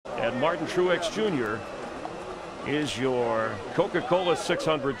And Martin Truex Jr. is your Coca-Cola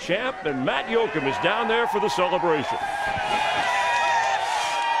 600 champ, and Matt Yoakum is down there for the celebration.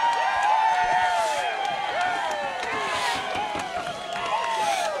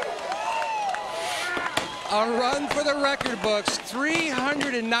 A run for the record books,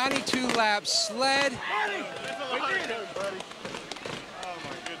 392 laps, sled.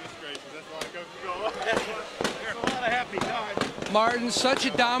 Martin, such a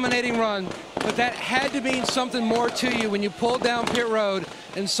dominating run, but that had to mean something more to you when you pulled down pit road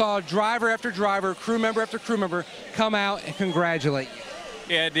and saw driver after driver, crew member after crew member come out and congratulate you.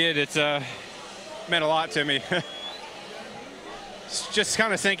 Yeah, it did. It's meant a lot to me. It's just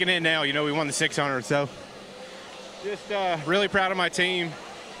kind of sinking in now. You know, we won the 600, so just really proud of my team.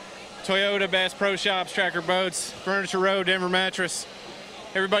 Toyota, Bass Pro Shops, Tracker Boats, Furniture Row, Denver Mattress.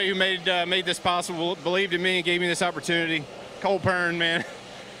 Everybody who made this possible believed in me and gave me this opportunity. Cole Pern, man,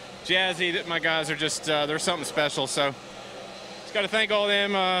 Jazzy, my guys are just, they're something special. So just got to thank all of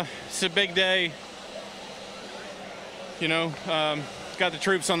them. It's a big day. You know, got the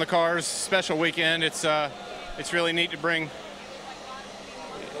troops on the cars, special weekend. It's really neat to bring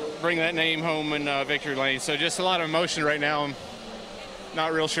that name home in victory lane. So just a lot of emotion right now. I'm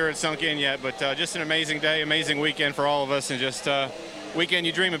not real sure it's sunk in yet, but just an amazing day, amazing weekend for all of us, and just weekend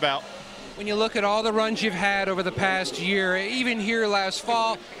you dream about. When you look at all the runs you've had over the past year, even here last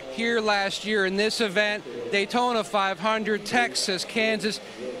fall, here last year in this event, Daytona 500, Texas, Kansas,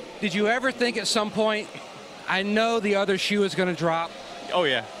 did you ever think at some point, I know the other shoe is going to drop? Oh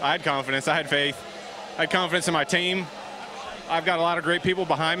yeah, I had confidence, I had faith. I had confidence in my team. I've got a lot of great people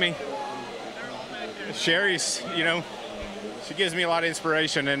behind me. Sherry's, you know, she gives me a lot of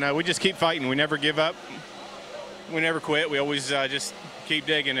inspiration, and we just keep fighting. We never give up. We never quit. We always just keep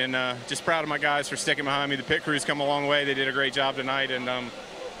digging, and just proud of my guys for sticking behind me. The pit crew's come a long way. They did a great job tonight, and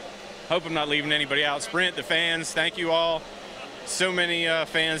hope I'm not leaving anybody out. Sprint, the fans, thank you all. So many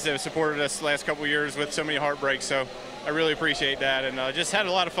fans that have supported us the last couple of years with so many heartbreaks, so I really appreciate that, and just had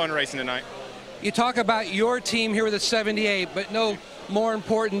a lot of fun racing tonight. You talk about your team here with the 78, but no more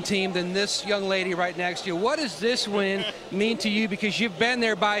important team than this young lady right next to you. What does this win mean to you? Because you've been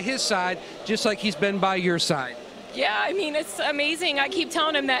there by his side, just like he's been by your side. Yeah, I mean, it's amazing. I keep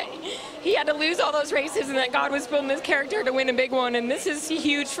telling him that he had to lose all those races and that God was building his character to win a big one. And this is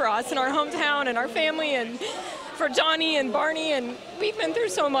huge for us in our hometown and our family, and for Johnny and Barney. And we've been through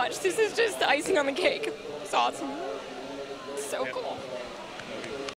so much. This is just icing on the cake. It's awesome. It's so cool.